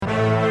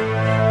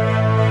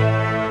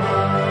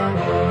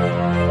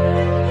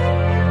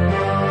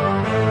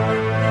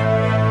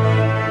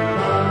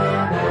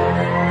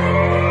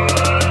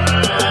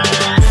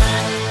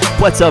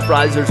What's up,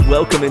 Risers?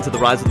 Welcome into the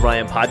Rise with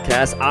Ryan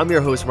podcast. I'm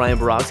your host, Ryan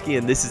Borowski,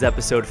 and this is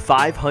episode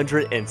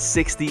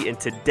 560, and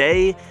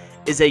today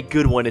is a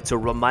good one. It's a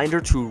reminder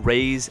to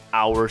raise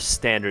our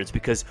standards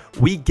because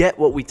we get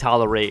what we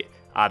tolerate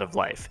out of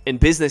life. In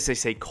business, they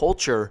say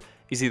culture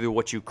is either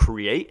what you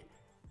create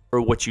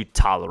or what you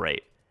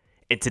tolerate.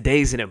 And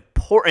today is an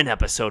important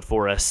episode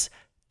for us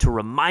to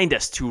remind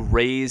us to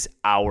raise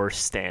our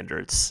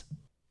standards.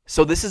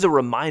 So this is a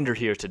reminder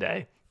here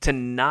today to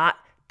not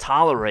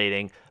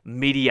tolerating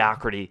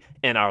mediocrity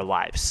in our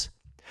lives.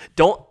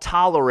 Don't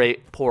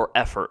tolerate poor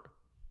effort.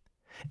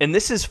 And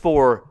this is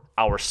for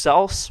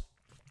ourselves,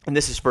 and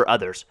this is for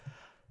others.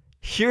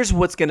 Here's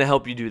what's going to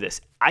help you do this.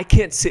 I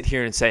can't sit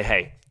here and say,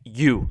 hey,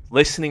 you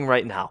listening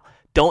right now,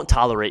 don't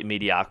tolerate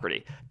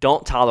mediocrity.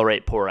 Don't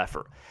tolerate poor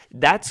effort.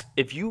 That's,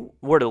 if you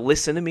were to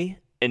listen to me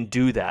and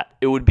do that,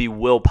 it would be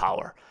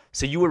willpower.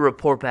 So you would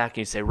report back and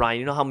you say, Ryan,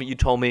 you know how you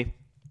told me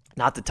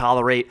not to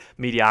tolerate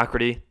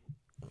mediocrity?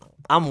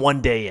 I'm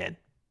one day in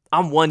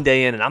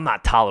and I'm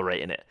not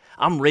tolerating it.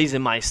 I'm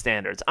raising my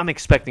standards. I'm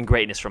expecting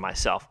greatness for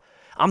myself.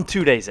 I'm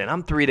 2 days in,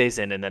 I'm 3 days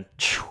in, and then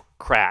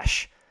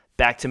crash,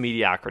 back to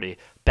mediocrity,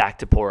 back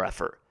to poor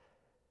effort.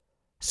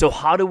 So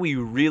how do we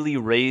really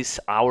raise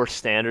our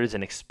standards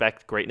and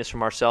expect greatness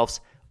from ourselves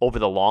over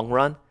the long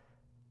run?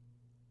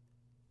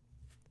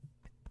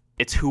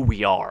 It's who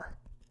we are.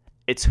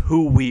 It's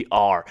who we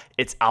are.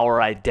 It's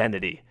our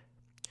identity.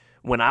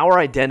 When our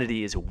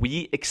identity is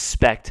we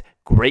expect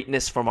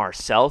greatness from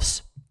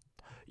ourselves,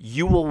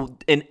 you will,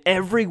 in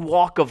every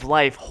walk of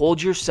life,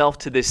 hold yourself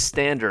to this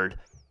standard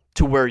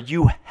to where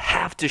you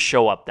have to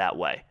show up that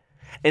way.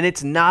 And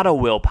it's not a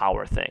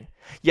willpower thing.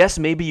 Yes,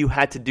 maybe you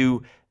had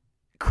to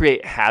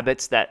create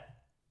habits that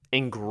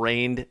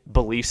ingrained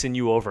beliefs in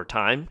you over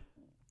time,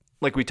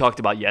 like we talked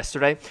about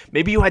yesterday.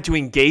 Maybe you had to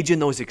engage in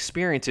those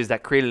experiences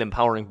that created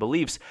empowering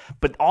beliefs,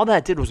 but all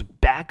that did was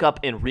back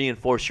up and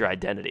reinforce your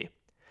identity.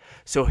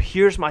 So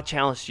here's my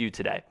challenge to you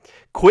today.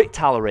 Quit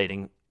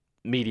tolerating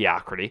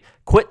mediocrity.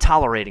 Quit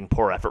tolerating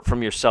poor effort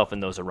from yourself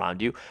and those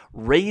around you.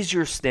 Raise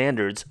your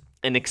standards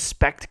and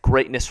expect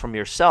greatness from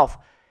yourself,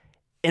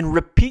 and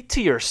repeat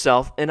to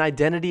yourself an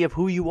identity of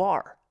who you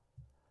are.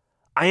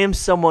 I am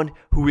someone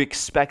who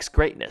expects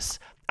greatness.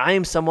 I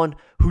am someone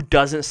who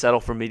doesn't settle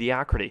for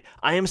mediocrity.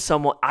 I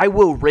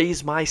will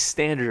raise my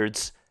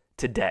standards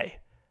today.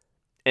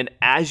 And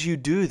as you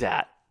do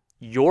that,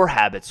 your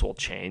habits will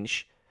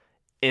change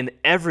in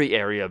every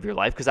area of your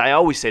life, because I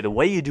always say the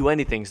way you do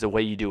anything is the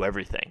way you do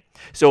everything.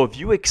 So if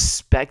you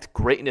expect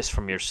greatness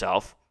from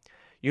yourself,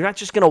 you're not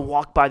just going to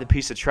walk by the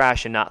piece of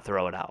trash and not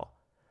throw it out.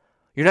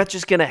 You're not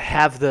just going to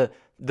have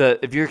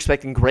if you're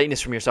expecting greatness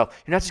from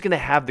yourself, you're not just going to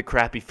have the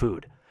crappy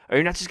food. Or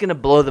you're not just going to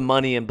blow the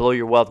money and blow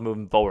your wealth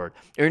moving forward.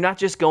 Or you're not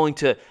just going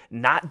to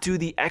not do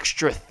the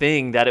extra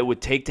thing that it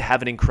would take to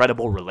have an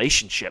incredible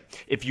relationship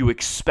if you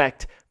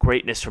expect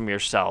greatness from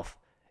yourself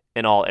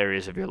in all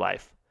areas of your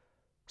life.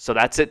 So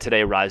that's it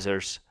today,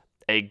 Risers.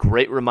 A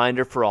great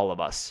reminder for all of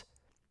us.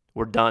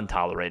 We're done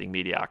tolerating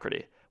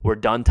mediocrity. We're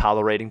done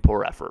tolerating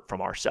poor effort from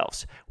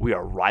ourselves. We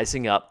are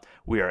rising up.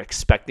 We are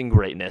expecting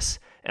greatness,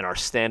 and our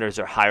standards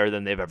are higher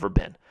than they've ever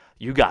been.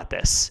 You got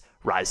this.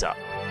 Rise up.